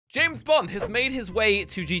James Bond has made his way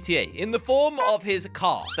to GTA in the form of his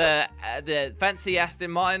car. The fancy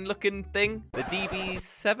Aston Martin looking thing. The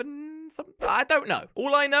DB7? I don't know.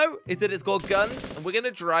 All I know is that it's got guns, and we're going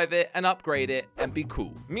to drive it and upgrade it and be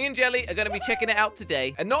cool. Me and Jelly are going to be checking it out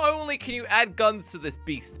today. And not only can you add guns to this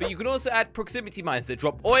beast, but you can also add proximity mines that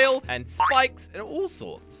drop oil and spikes and all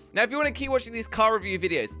sorts. Now, if you want to keep watching these car review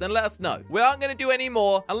videos, then let us know. We aren't going to do any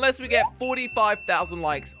more unless we get 45,000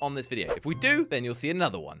 likes on this video. If we do, then you'll see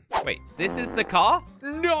another one. Wait, this is the car?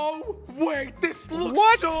 No, wait, this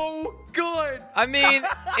looks so good. I mean,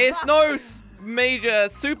 it's no major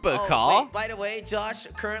supercar. Wait, by the way, Josh,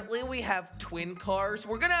 currently we have twin cars.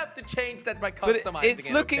 We're gonna have to change that by customizing but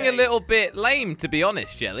it's looking a little bit lame, to be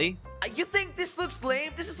honest, Jelly. You think this looks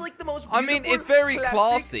lame? This is like the most beautiful, I mean, it's very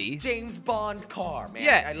classy. James Bond car, man.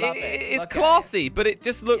 Yeah, I love it. It's classy, but it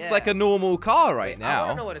just looks like a normal car right now. I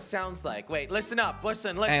don't know what it sounds like. Wait, listen up.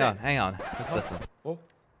 Listen. Hang on. Let's listen.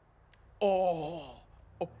 Oh.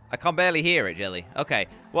 I can barely hear it, Jelly. Okay.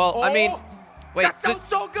 Well, I mean... Wait, that sounds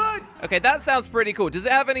so good! Okay, that sounds pretty cool. Does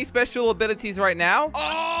it have any special abilities right now?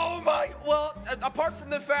 Oh my! Well, apart from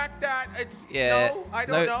the fact that it's no, I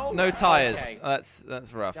don't know. No tires. Okay.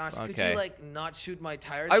 That's rough. Josh, okay. could you like not shoot my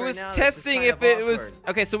tires? I was testing if it was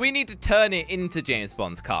okay. So we need to turn it into James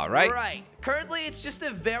Bond's car, right? Right. Currently, it's just a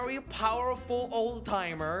very powerful old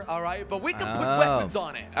timer. All right, but we can put weapons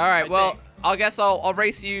on it. All right. Well, I guess I'll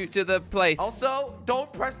race you to the place. Also,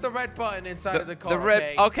 don't press the red button inside of the car. The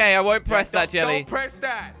red. Okay, I won't press that, Jelly. Don't press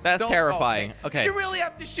that. That's terrifying. Okay. Did you really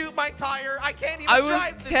have to shoot my tire? I can't even drive this I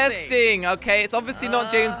was testing. Thing. Okay, it's obviously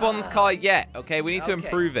not James Bond's car yet. Okay, we need to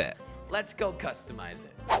improve it. Let's go customize it.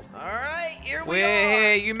 All right, here we are. We're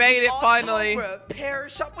here. You made it finally. Repair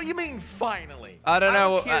shop. What do you mean finally? I don't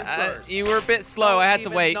know. You were a bit slow. I had to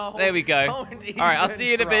wait. There we go. All right, I'll see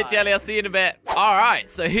you in a bit, Jelly. I'll see you in a bit. All right,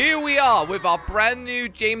 so here we are with our brand new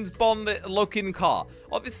James Bond looking car.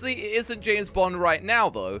 Obviously, it isn't James Bond right now,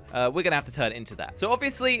 though. We're going to have to turn it into that. So,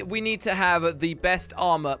 obviously, we need to have the best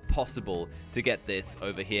armor possible to get this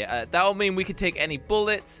over here. That'll mean we can take any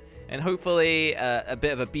bullets and hopefully a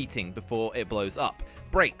bit of a beating before it blows up.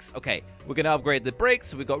 Brakes. Okay, we're going to upgrade the brakes.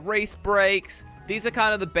 So, we've got race brakes. These are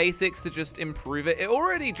kind of the basics to just improve it. It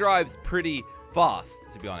already drives pretty fast,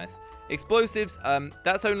 to be honest. Explosives,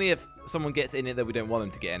 that's only if someone gets in it that we don't want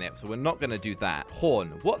them to get in it, so we're not going to do that. Horn.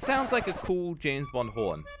 What sounds like a cool James Bond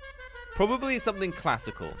horn? Probably something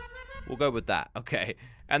classical. We'll go with that. Okay.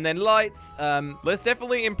 And then lights. Let's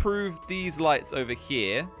definitely improve these lights over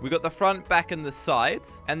here. We got the front, back, and the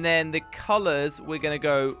sides. And then the colors, we're going to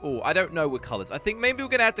go... Oh, I don't know what colors. I think maybe we're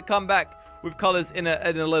going to have to come back with colors in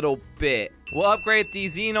a little bit. We'll upgrade the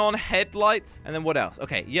xenon headlights. And then what else?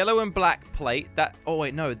 Okay, yellow and black plate. Oh,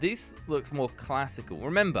 wait, no. This looks more classical.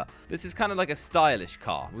 Remember, this is kind of like a stylish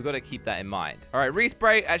car. We've got to keep that in mind. All right,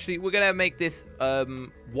 respray. Actually, we're going to make this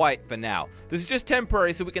white for now. This is just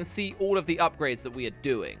temporary so we can see all of the upgrades that we are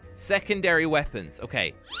doing. Secondary weapons.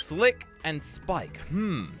 Okay, slick and spike.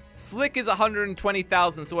 Slick is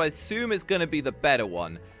 120,000, so I assume it's going to be the better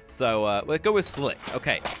one. So we'll go with slick.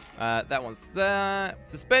 Okay, that one's there.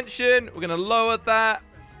 Suspension, we're going to lower that.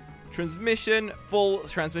 Transmission, full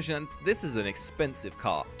transmission. And this is an expensive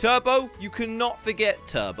car. Turbo, you cannot forget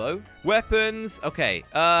turbo. Weapons, okay.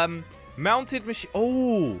 Mounted machine.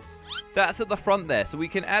 Oh, that's at the front there. So we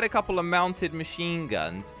can add a couple of mounted machine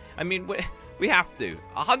guns. I mean, we have to.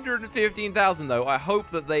 115,000 though. I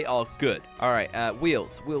hope that they are good. All right,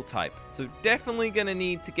 wheels, wheel type. So definitely going to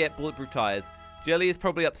need to get bulletproof tires. Jelly is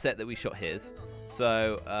probably upset that we shot his.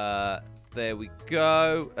 So, there we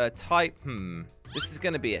go. Type, This is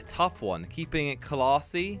going to be a tough one. Keeping it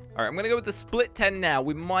classy. All right, I'm going to go with the split 10 now.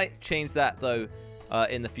 We might change that, though,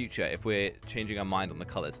 in the future if we're changing our mind on the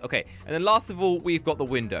colors. Okay, and then last of all, we've got the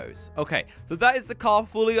windows. Okay, so that is the car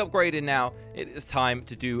fully upgraded now. It is time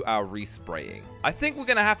to do our respraying. I think we're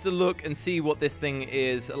going to have to look and see what this thing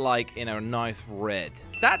is like in a nice red.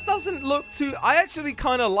 That doesn't look too... I actually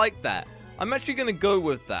kind of like that. I'm actually going to go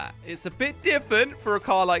with that. It's a bit different for a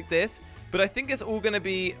car like this, but I think it's all going to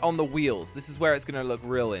be on the wheels. This is where it's going to look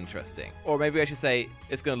real interesting. Or maybe I should say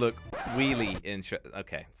it's going to look really interesting.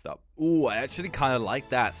 Okay, stop. Ooh, I actually kind of like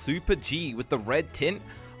that. Super G with the red tint.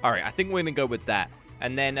 All right, I think we're going to go with that.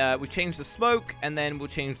 And then we change the smoke, and then we'll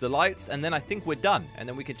change the lights, and then I think we're done. And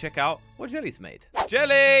then we can check out what Jelly's made.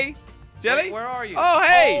 Jelly! Jelly? Wait, where are you? Oh,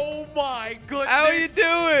 hey! Oh, my goodness. How are you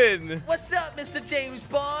doing? What's up, Mr. James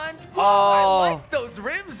Bond? Wow, I like those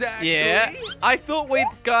rims, actually. Yeah. I thought we'd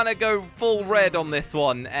gonna go full red on this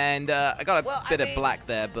one, and I got a bit of black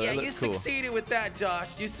there, but it looks cool. You succeeded with that,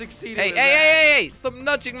 Josh. You succeeded with that. Hey, stop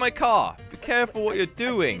nudging my car. Be careful what you're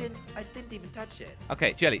doing. I didn't didn't even touch it.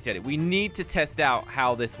 Okay, Jelly, we need to test out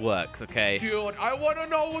how this works, okay? Dude, I want to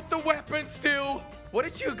know what the weapons do. What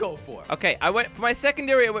did you go for? Okay, for my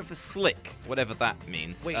secondary, I went for Slick, whatever that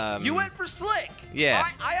means. Wait, you went for Slick? Yeah.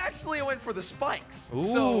 I actually went for the spikes. Ooh.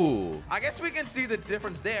 So I guess we can see the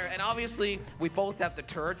difference there. And obviously, we both have the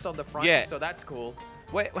turrets on the front, so that's cool.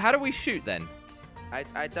 Wait, how do we shoot then?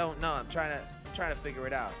 I don't know. I'm trying to figure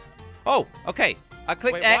it out. Oh, okay. I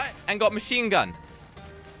clicked X and got machine gun.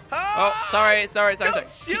 Oh, sorry.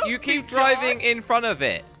 You keep driving in front of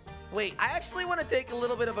it. Wait, I actually want to take a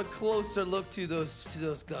little bit of a closer look to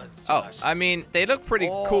those guns, Oh, Josh. I mean, they look pretty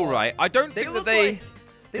cool, right? I don't think that they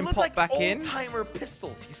can look pop like back in. old-timer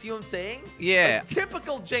pistols. You see what I'm saying? Yeah. Like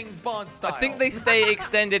typical James Bond style. I think they stay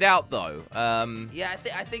extended out though. Yeah,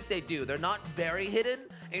 I think they do. They're not very hidden.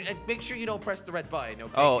 And make sure you don't press the red button,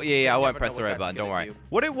 okay? Oh, yeah, I won't press the red button. Don't worry.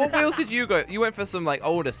 What wheels did you go? You went for some like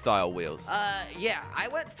older style wheels. Yeah, I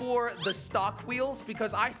went for the stock wheels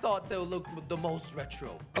because I thought they would look the most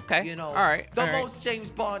retro. Okay. You know, all right. the most James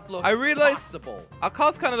Bond look I realized possible. Our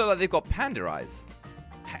cars kind of look like they've got panda eyes.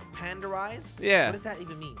 Panda eyes? Yeah. What does that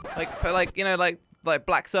even mean? Like you know, like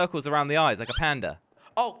black circles around the eyes, like a panda.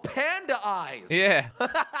 Oh, panda eyes. Yeah.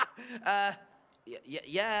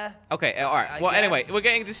 Yeah. Okay, all right. Well, anyway, we're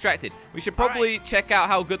getting distracted. We should probably check out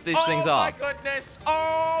how good these things are.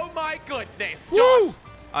 Oh my goodness! Woo!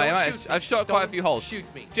 Josh! I've shot quite a few holes. Shoot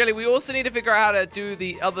me. Jelly, we also need to figure out how to do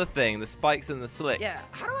the other thing, the spikes and the slick. Yeah.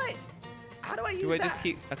 How do I use that? Do I just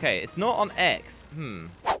keep... Okay, it's not on X.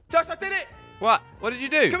 Josh, I did it! What? What did you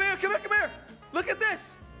do? Come here! Look at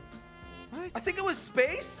this! What? I think it was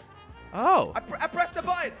space. Oh. I pressed the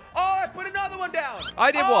button. Oh, I put another one down.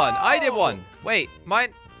 I did one. Wait,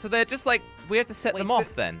 mine... So they're just like... We have to set them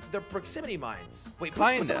off then. They're proximity mines. Wait,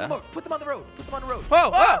 Kinda. put them on the road.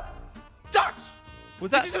 Whoa! Oh! Josh!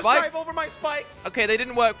 Was that Did you just spikes? drive over my spikes? Okay, they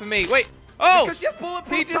didn't work for me. Wait. Oh! Because you have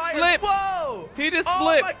bulletproof He just tires. slipped. Whoa! He just Oh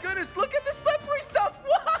slipped. my goodness, look at the slippery stuff.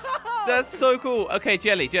 Whoa! That's so cool. Okay,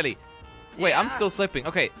 Jelly. Wait, I'm still slipping.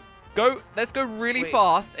 Okay, let's go really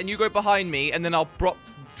fast, and you go behind me, and then I'll drop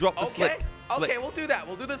the slip. Okay, we'll do that.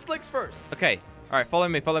 We'll do the slicks first. Okay. All right, follow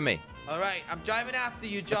me. All right, I'm driving after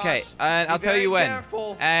you, Josh. Okay, and I'll tell you when.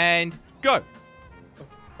 Careful. And go.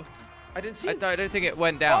 I didn't see. I don't think it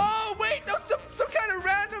went down. Oh wait, no, some kind of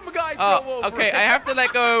random guy drove over. Okay, I have to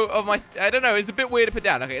let go of my. I don't know. It's a bit weird to put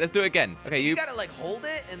down. Okay, let's do it again. Okay, you gotta like hold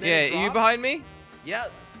it and then. Yeah, it drops. you behind me?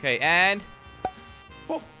 Yep. Okay, and.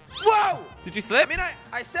 Whoa! Did you slip? I mean,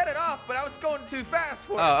 I set it off, but I was going too fast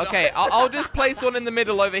for it. Oh, okay. I'll just place one in the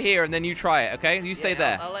middle over here, and then you try it. Okay, you stay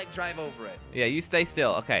there. I'll like drive over it. Yeah, you stay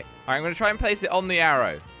still. Okay. All right, I'm gonna try and place it on the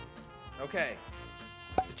arrow. Okay.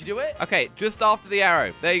 Did you do it? Okay, just after the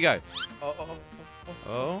arrow. There you go.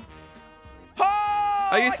 Oh.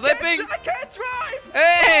 Are you slipping? I can't drive.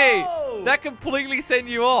 Hey! Whoa! That completely sent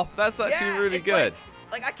you off. That's actually really good.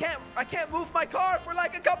 Like I can't move my car for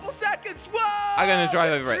like a couple seconds. Whoa! I'm gonna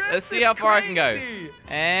drive over it. Let's see how far I can go.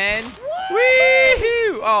 And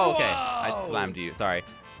woo-hoo! Oh, okay. I slammed you. Sorry.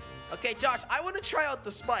 Okay, Josh, I want to try out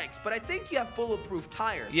the spikes, but I think you have bulletproof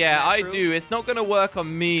tires. Yeah, I do. It's not gonna work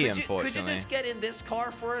on me, unfortunately. Could you just get in this car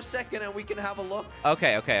for a second and we can have a look?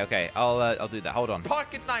 Okay. I'll do that. Hold on.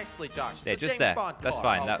 Park it nicely, Josh. Yeah, it's just a James there. Bond That's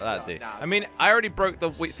car. fine. That'll do. I mean, I already broke the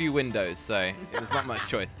few windows, so there's not much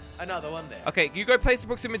choice. Another one there. Okay, you go place the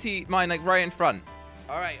proximity mine like right in front.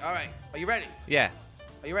 All right. Are you ready? Yeah.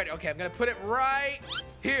 Are you ready? Okay, I'm gonna put it right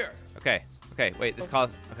here. Okay. Wait, this car.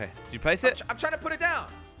 Okay. Did you place it? I'm trying to put it down.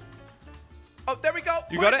 Oh, there we go.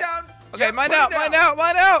 You put got it it? down. Okay, yep, mine out.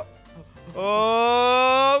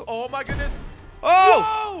 Oh. Oh my goodness.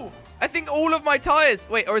 Oh. Whoa! I think all of my tires.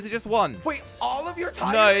 Wait, or is it just one? Wait, all of your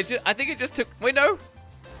tires? No, I think it just took. Wait, no.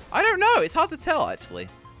 I don't know. It's hard to tell, actually.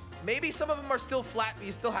 Maybe some of them are still flat, but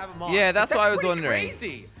you still have them on. Yeah, that's what I was wondering.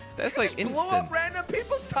 Crazy. That's you like just instant. blow up random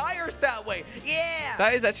people's tires that way. Yeah.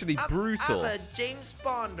 That is actually brutal. I'm a James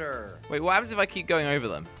Bonder. Wait, what happens if I keep going over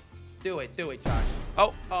them? Do it, Josh.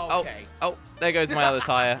 Oh. Okay. Oh, there goes my other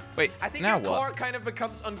tire. Wait, I think now your what? car kind of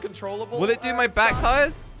becomes uncontrollable. Will it do my back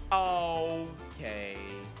tires? Okay.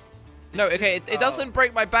 No, okay, it doesn't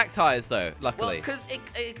break my back tires though, luckily. Well, because it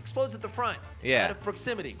explodes at the front. Yeah. Out of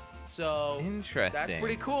proximity. So interesting. That's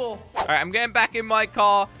pretty cool. All right, I'm getting back in my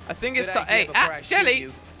car. I think it's time. Hey,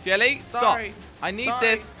 Jelly, stop. I need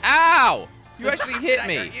this. Ow! You actually hit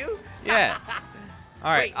me. Did I hurt you? Yeah.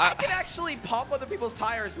 All right. Wait, I can actually pop other people's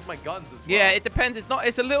tires with my guns as well. Yeah, it depends.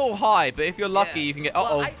 It's a little high, but if you're lucky, you can get.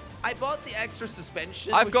 Well, I bought the extra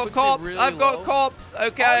suspension. I've got cops. Really I've got cops.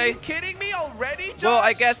 Okay. Are you kidding me already, Josh? Well,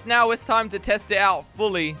 I guess now it's time to test it out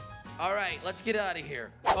fully. All right, let's get out of here.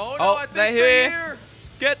 Oh no, I think they're here.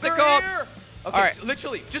 Get the cops. Okay, All right. so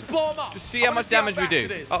literally, just blow him up. Just see how much damage we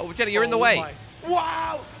do. Oh, Jelly, you're in the way. My.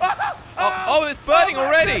 Wow. Oh, it's burning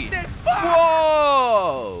already. Goodness.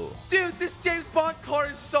 Whoa. Dude, this James Bond car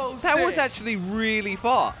is so sick. That was actually really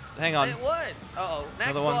fast. Hang on. It was. Uh-oh.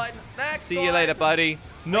 Next Another one. one. Next See one. you later, buddy.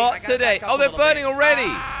 I Not gotta today. back up Oh, a they're little burning bit.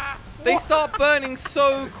 already. They What? start burning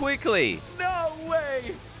so quickly. No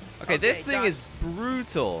way. Okay, this thing Josh. is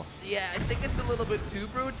brutal. Yeah, I think it's a little bit too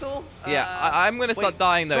brutal. Yeah, I'm going to start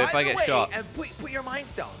dying, though, if I get shot. And put your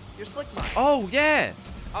mines down. Your slick mines. Oh, yeah.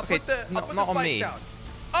 I'll Okay, put the not spikes on me. down.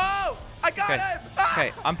 Oh, I got Okay. him. Ah!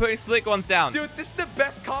 Okay, I'm putting slick ones down. Dude, this is the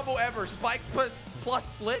best combo ever. Spikes plus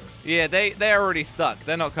slicks. Yeah, they're already stuck.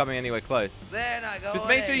 They're not coming anywhere close. They're not going Just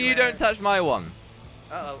make sure you anywhere. don't touch my one.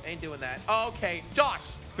 Uh-oh, ain't doing that. Okay, Josh.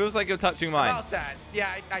 Feels like you're touching mine. About that.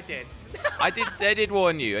 Yeah, I did. I did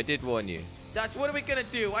warn you. I did warn you. Josh, what are we gonna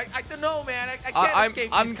do? I don't know, man. I can't escape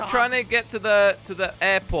I'm these cops. trying to get to the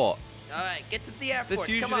airport. All right, get to the airport. That's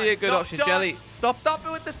Come usually on. a good No, option. Josh, Jelly, stop. Stop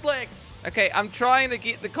it with the slicks. Okay, I'm trying to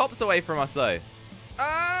get the cops away from us, though.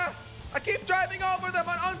 I keep driving over them.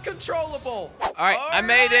 I'm uncontrollable. All right, I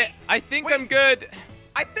made it. I think Wait. I'm good.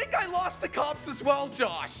 I think I lost the cops as well,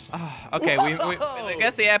 Josh. Okay, I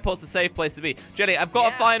guess the airport's a safe place to be. Jelly, I've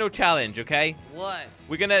got a final challenge, okay? What?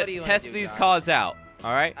 We're going to What do you wanna test do, these Josh? cars out,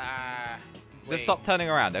 all right? Wait. Just stop turning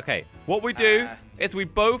around, okay? What we do is we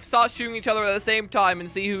both start shooting each other at the same time and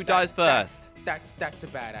see who dies first. That's a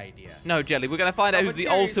bad idea. No, Jelly, we're going to find out who's but the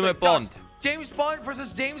seriously, ultimate Josh, Bond. James Bond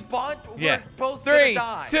versus James Bond. Yeah. We're both 3, gonna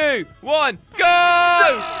die. 2, 1, go!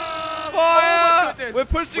 Oh Fire! goodness. We're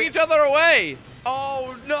pushing Wait. each other away.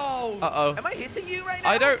 Oh no! Uh-oh. Am I hitting you right now?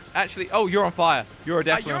 I don't actually. Oh, you're on fire. You're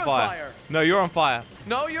definitely you're on on fire. fire. No, you're on fire.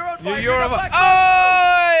 No, you're on fire. You're on not fire. black.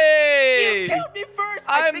 You Oh! killed me first.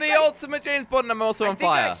 I'm the ultimate James Bond, and I'm also on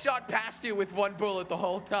fire. I think I shot past you with one bullet the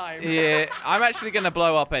whole time. Yeah, I'm actually gonna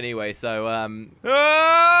blow up anyway. So oh,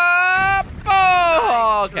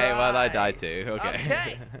 Nice okay. Well, I try. died too. Okay.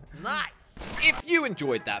 Okay. Nice. If you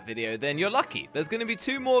enjoyed that video, then you're lucky. There's going to be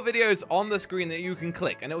 2 more videos on the screen that you can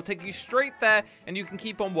click, and it will take you straight there, and you can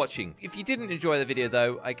keep on watching. If you didn't enjoy the video,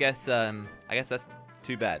 though, I guess that's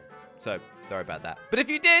too bad. So sorry about that. But if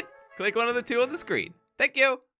you did, click one of the 2 on the screen. Thank you.